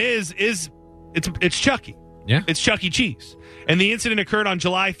newest one is it's Chucky. Yeah. It's Chuck E. Cheese. And the incident occurred on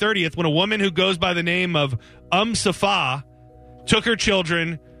July 30th when a woman who goes by the name of Safa took her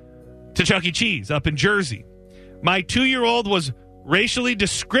children to Chuck E. Cheese up in Jersey. My 2-year-old was racially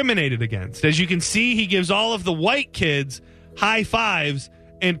discriminated against. As you can see, he gives all of the white kids high fives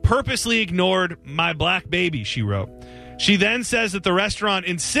and purposely ignored my black baby, she wrote. She then says that the restaurant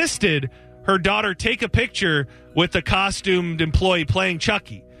insisted her daughter take a picture with the costumed employee playing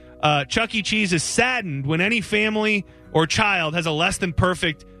Chucky. Chuck E. Cheese is saddened when any family or child has a less than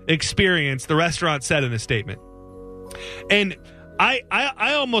perfect experience, the restaurant said in a statement. And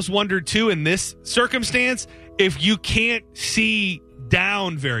I almost wondered, too, in this circumstance, if you can't see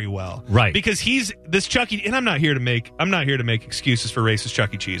down very well, right? Because he's this Chuck E. And I'm not here to make excuses for racist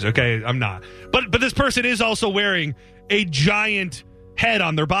Chuck E. Cheese. Okay, I'm not. But this person is also wearing a giant head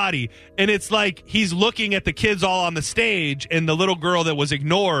on their body, and it's like he's looking at the kids all on the stage, and the little girl that was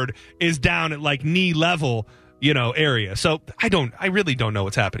ignored is down at knee level, area. So I really don't know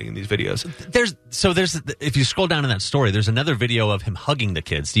what's happening in these videos. There's if you scroll down in that story, there's another video of him hugging the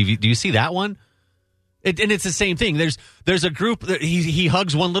kids. Do you see that one? And it's the same thing. There's a group that he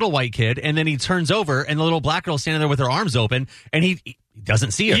hugs one little white kid, and then he turns over, and the little black girl's standing there with her arms open, and he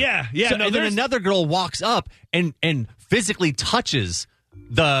doesn't see her. Yeah. So, and then another girl walks up and physically touches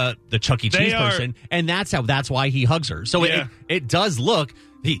the Chuck E. Cheese person, and that's why he hugs her. So it does look.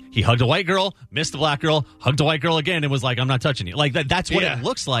 He hugged a white girl, missed the black girl, hugged a white girl again, and was like, "I'm not touching you." Like that's what it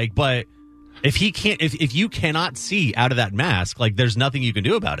looks like. But if you cannot see out of that mask, there's nothing you can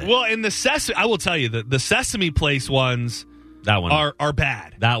do about it. Well, in I will tell you that the Sesame Place ones, that one are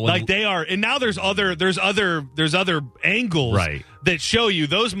bad. That one, they are. And now there's other angles that show you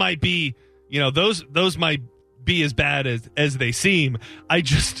those might be, those might be as bad as they seem.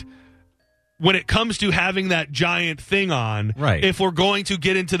 When it comes to having that giant thing on, if we're going to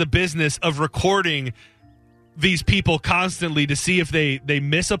get into the business of recording these people constantly to see if they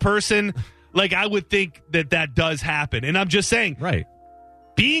miss a person, I would think that does happen. And I'm just saying,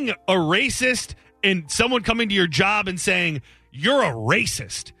 being a racist and someone coming to your job and saying, you're a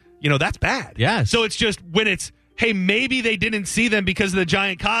racist, that's bad. Yeah. So it's just when it's, hey, maybe they didn't see them because of the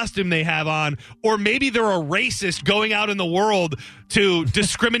giant costume they have on, or maybe they're a racist going out in the world to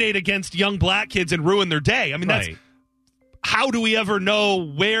discriminate against young black kids and ruin their day. I mean, that's how do we ever know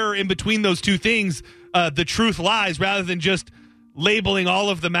where in between those two things the truth lies, rather than just labeling all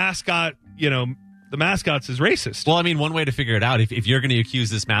of the mascot, the mascots as racist. Well, I mean, one way to figure it out, if you're going to accuse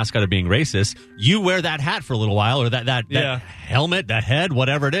this mascot of being racist, you wear that hat for a little while, or that helmet, that head,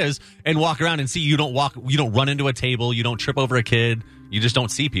 whatever it is, and walk around and see. You don't run into a table, you don't trip over a kid, you just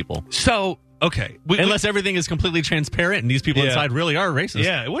don't see people. So, okay. Unless everything is completely transparent and these people inside really are racist.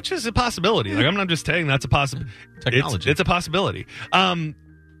 Yeah, which is a possibility. Like, I'm not just saying that's a possibility. Technology. It's a possibility.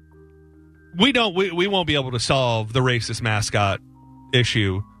 We won't be able to solve the racist mascot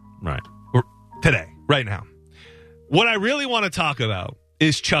issue right now. What I really want to talk about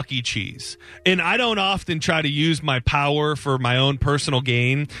is Chuck E. Cheese. And I don't often try to use my power for my own personal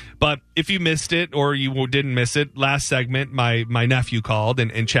gain, but if you missed it or you didn't miss it, last segment, my nephew called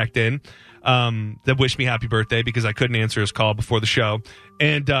and checked in that wished me happy birthday because I couldn't answer his call before the show.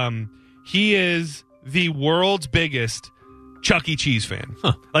 And he is the world's biggest Chuck E. Cheese fan.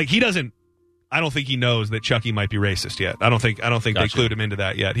 Huh. Like, I don't think he knows that Chucky might be racist yet. I don't think they clued him into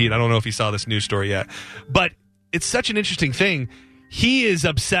that yet. I don't know if he saw this news story yet. But it's such an interesting thing. He is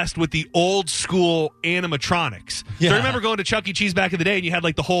obsessed with the old school animatronics. Yeah. So I remember going to Chuck E. Cheese back in the day, and you had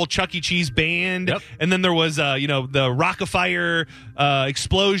like the whole Chuck E. Cheese band, Yep. and then there was the Rockafire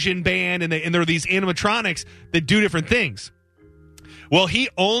explosion band, and there were these animatronics that do different things. Well, he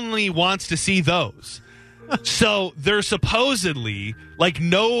only wants to see those. So there's supposedly like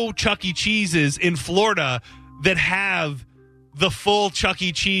no Chuck E. Cheeses in Florida that have the full Chuck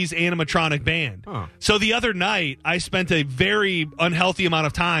E. Cheese animatronic band. Huh. So the other night, I spent a very unhealthy amount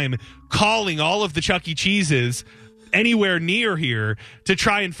of time calling all of the Chuck E. Cheeses anywhere near here to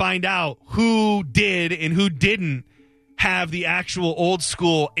try and find out who did and who didn't have the actual old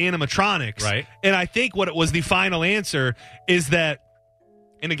school animatronics. Right. And I think what it was the final answer is that,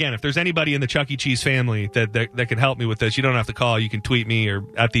 and again, if there's anybody in the Chuck E. Cheese family that can help me with this, you don't have to call. You can tweet me or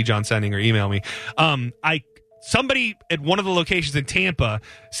at @TheJohnSending or email me. Somebody at one of the locations in Tampa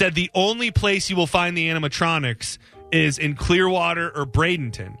said the only place you will find the animatronics is in Clearwater or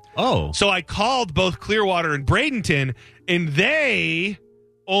Bradenton. Oh. So I called both Clearwater and Bradenton, and they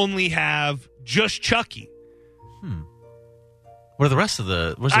only have just Chucky. What are the rest of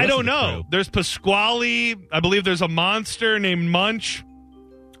the? I don't know. There's Pasquale. I believe there's a monster named Munch.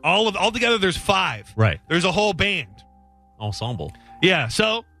 Altogether, there's 5. Right. There's a whole band. Ensemble. Yeah.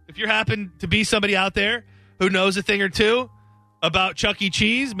 So if you happen to be somebody out there who knows a thing or two about Chuck E.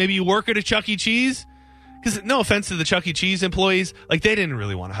 Cheese, maybe you work at a Chuck E. Cheese, because no offense to the Chuck E. Cheese employees, like they didn't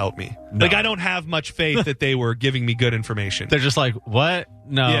really want to help me. No. Like I don't have much faith that they were giving me good information. They're just like, what?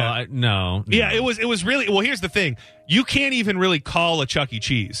 No, Yeah. no. Yeah, it was really, well, here's the thing. You can't even really call a Chuck E.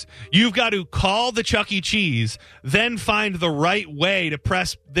 Cheese. You've got to call the Chuck E. Cheese, then find the right way to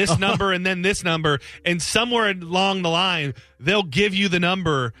press this number and then this number, and somewhere along the line, they'll give you the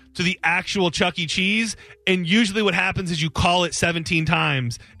number to the actual Chuck E. Cheese, and usually what happens is you call it 17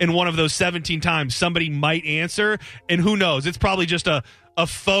 times, and one of those 17 times, somebody might answer, and who knows? It's probably just a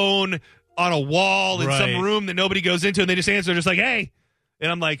phone on a wall in some room that nobody goes into, and they just answer just like, hey.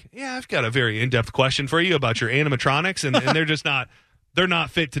 And I'm like, yeah, I've got a very in-depth question for you about your animatronics, and they're just they're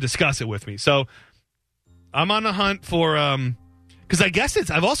not fit to discuss it with me. So I'm on the hunt for, because I guess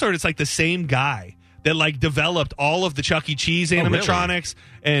I've also heard it's like the same guy that like developed all of the Chuck E. Cheese animatronics,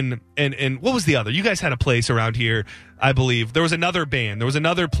 and what was the other? You guys had a place around here, I believe. There was another band. There was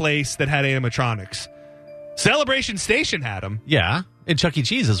another place that had animatronics. Celebration Station had them. Yeah, and Chuck E.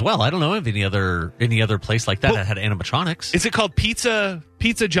 Cheese as well. I don't know of any other place like that that had animatronics. Is it called Pizza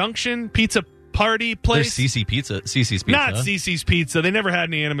Junction? Pizza Party Place? There's CC's Pizza. Not CC's Pizza. They never had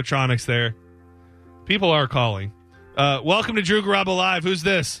any animatronics there. People are calling. Welcome to Drew Garabo Live. Who's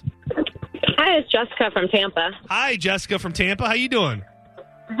this? Hi, it's Jessica from Tampa. Hi, Jessica from Tampa. How you doing?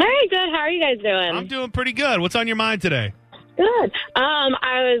 Very good. How are you guys doing? I'm doing pretty good. What's on your mind today? Good.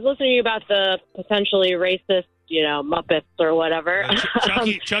 I was listening to you about the potentially racist, Muppets or whatever.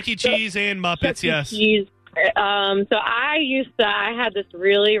 Chuck E. Cheese and Muppets, Chuck E. yes. Cheese. So I had this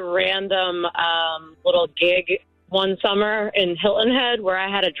really random little gig one summer in Hilton Head where I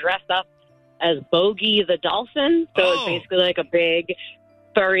had to dress up as Bogey the dolphin. So it's basically like a big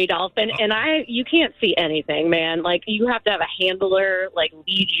furry dolphin, and you can't see anything, man. Like, you have to have a handler like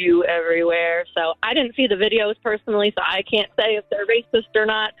lead you everywhere. So I didn't see the videos personally, so I can't say if they're racist or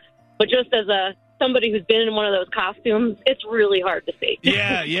not, but just as somebody who's been in one of those costumes, it's really hard to see.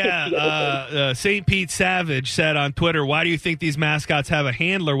 Yeah. St. Pete Savage said on Twitter, why do you think these mascots have a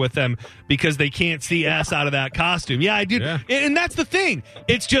handler with them? Because they can't see us out of that costume. Yeah, I do. Yeah. And that's the thing.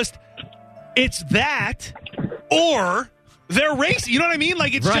 It's that, or they're racist. You know what I mean?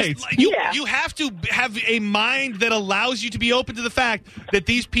 Like, it's just you have to have a mind that allows you to be open to the fact that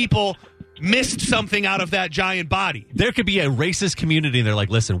these people missed something out of that giant body. There could be a racist community, and they're like,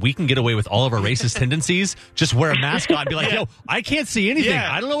 listen, we can get away with all of our racist tendencies. Just wear a mascot and be like, yo, I can't see anything.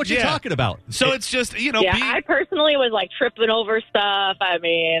 Yeah. I don't know what you're talking about. So it's just, I personally was like tripping over stuff. I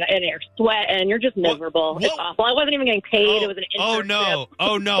mean, and you're sweating. You're just miserable. It's awful. I wasn't even getting paid. It was an internship.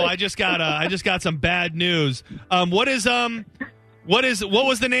 Oh no! I just got some bad news. What was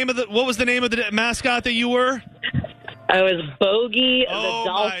the name of the mascot that you were? I was Bogey the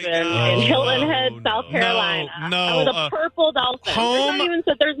Dolphin in Hilton Head, South Carolina. No. I was a purple dolphin.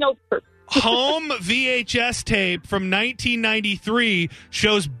 There's no purple. Home VHS tape from 1993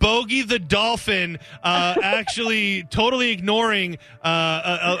 shows Bogey the Dolphin actually totally ignoring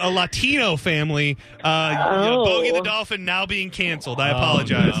a Latino family. Bogey the Dolphin now being canceled. I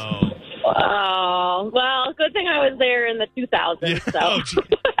apologize. Oh, well, good thing I was there in the 2000s. So.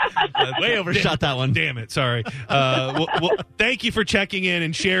 Way overshot that one. Damn it! Sorry. Well, thank you for checking in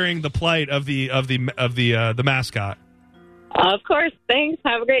and sharing the plight of the mascot. Of course. Thanks.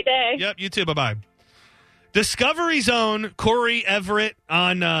 Have a great day. Yep. You too. Bye bye. Discovery Zone, Corey Everett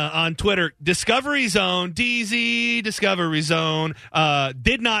on Twitter. Discovery Zone, DZ Discovery Zone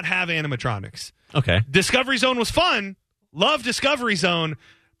did not have animatronics. Okay. Discovery Zone was fun. Love Discovery Zone.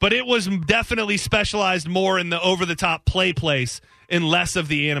 But it was definitely specialized more in the over-the-top play place and less of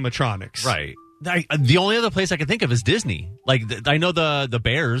the animatronics. Right. The only other place I can think of is Disney. Like, I know the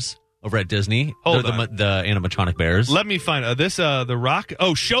Bears over at Disney. Hold the animatronic bears. Let me find the Rock.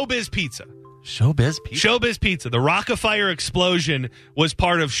 Oh, Showbiz Pizza. Showbiz Pizza? Showbiz Pizza. The Rock-afire explosion was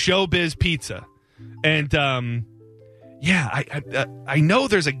part of Showbiz Pizza. And, yeah, I know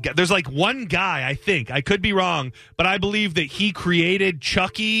there's like one guy, I think. I could be wrong, but I believe that he created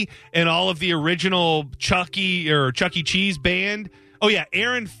Chucky and all of the original Chucky or Chuck E. Cheese band. Oh, yeah,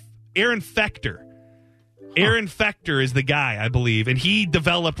 Aaron Fector. Aaron Fector is the guy, I believe, and he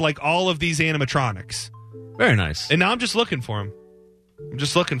developed like all of these animatronics. Very nice. And now I'm just looking for him.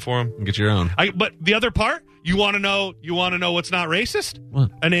 Get your own. But the other part, you want to know what's not racist? What?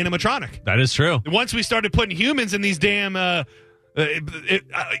 An animatronic. That is true. Once we started putting humans in these damn,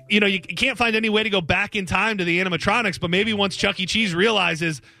 you can't find any way to go back in time to the animatronics. But maybe once Chuck E. Cheese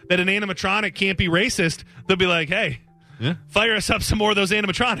realizes that an animatronic can't be racist, they'll be like, "Hey, fire us up some more of those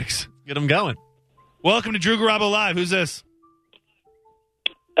animatronics. Get them going." Welcome to Drew Garabo Live. Who's this?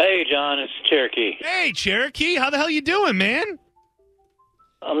 Hey, John. It's Cherokee. Hey, Cherokee. How the hell you doing, man?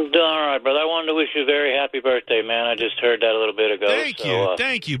 I'm doing all right, brother. I wanted to wish you a very happy birthday, man. I just heard that a little bit ago.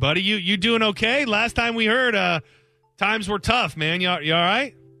 Thank you, buddy. You doing okay? Last time we heard, times were tough, man. You all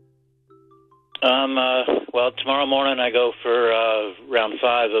right? Well, tomorrow morning I go for round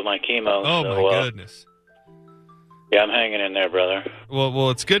 5 of my chemo. Oh, so, my goodness. Yeah, I'm hanging in there, brother.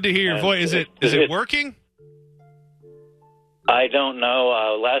 Well, it's good to hear your voice. Is it working? I don't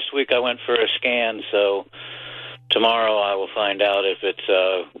know. Last week I went for a scan, so tomorrow I will find out if it's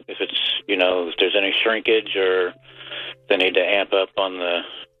if there's any shrinkage or if they need to amp up on the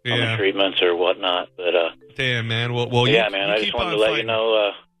treatments or whatnot. But damn, man. Well, yeah, man. I just wanted to let you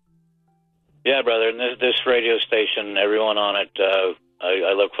know. Yeah, brother. And this radio station, everyone on it,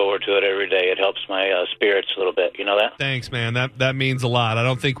 I look forward to it every day. It helps my spirits a little bit. You know that? Thanks, man. That means a lot. I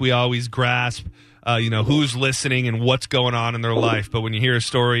don't think we always grasp, who's listening and what's going on in their life. But when you hear a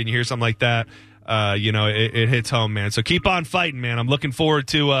story and you hear something like that, it hits home, man. So keep on fighting, man. I'm looking forward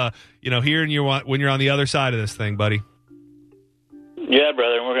to, hearing you when you're on the other side of this thing, buddy. Yeah,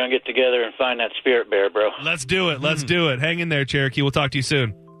 brother. And we're going to get together and find that spirit bear, bro. Let's do it. Let's do it. Hang in there, Cherokee. We'll talk to you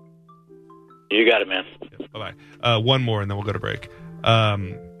soon. You got it, man. Bye-bye. One more, and then we'll go to break.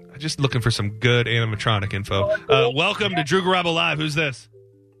 Just looking for some good animatronic info. Welcome to Drew Garabo Live. Who's this?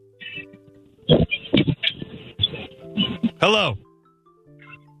 Hello.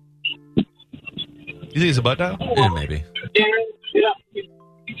 You think it's a butt dial? Yeah, maybe.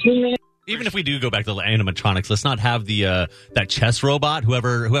 Even if we do go back to the animatronics, let's not have the that chess robot.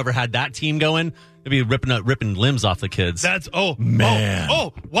 Whoever had that team going, they'd be ripping limbs off the kids. Man.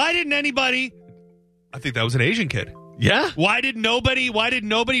 Oh, why didn't anybody? I think that was an Asian kid. Yeah. Why did nobody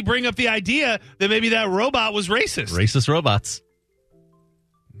bring up the idea that maybe that robot was racist? Racist robots.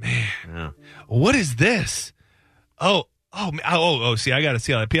 Man. Yeah. What is this? Oh, see, I got to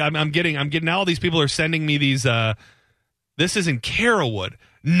see all that. I'm getting all these people are sending me these this is in Carrollwood.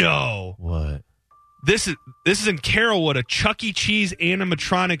 No. What? This is in Carrollwood, a Chuck E. Cheese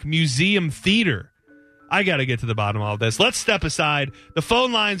animatronic museum theater. I got to get to the bottom of all this. Let's step aside. The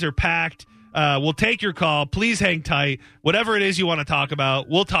phone lines are packed. We'll take your call. Please hang tight. Whatever it is you want to talk about,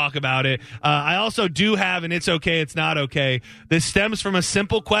 we'll talk about it. I also do have an It's Okay, It's Not Okay. This stems from a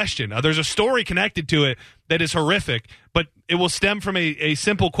simple question. There's a story connected to it that is horrific, but it will stem from a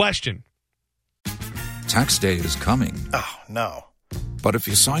simple question. Tax day is coming. Oh, no. But if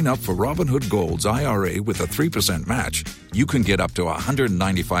you sign up for Robinhood Gold's IRA with a 3% match, you can get up to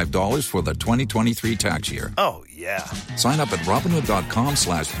 $195 for the 2023 tax year. Oh, yeah. Sign up at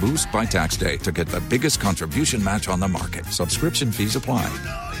Robinhood.com/boost by tax day to get the biggest contribution match on the market. Subscription fees apply.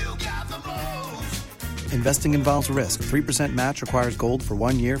 Investing involves risk. 3% match requires gold for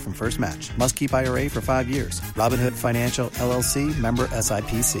 1 year from first match. Must keep IRA for 5 years. Robinhood Financial, LLC, member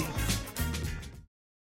SIPC.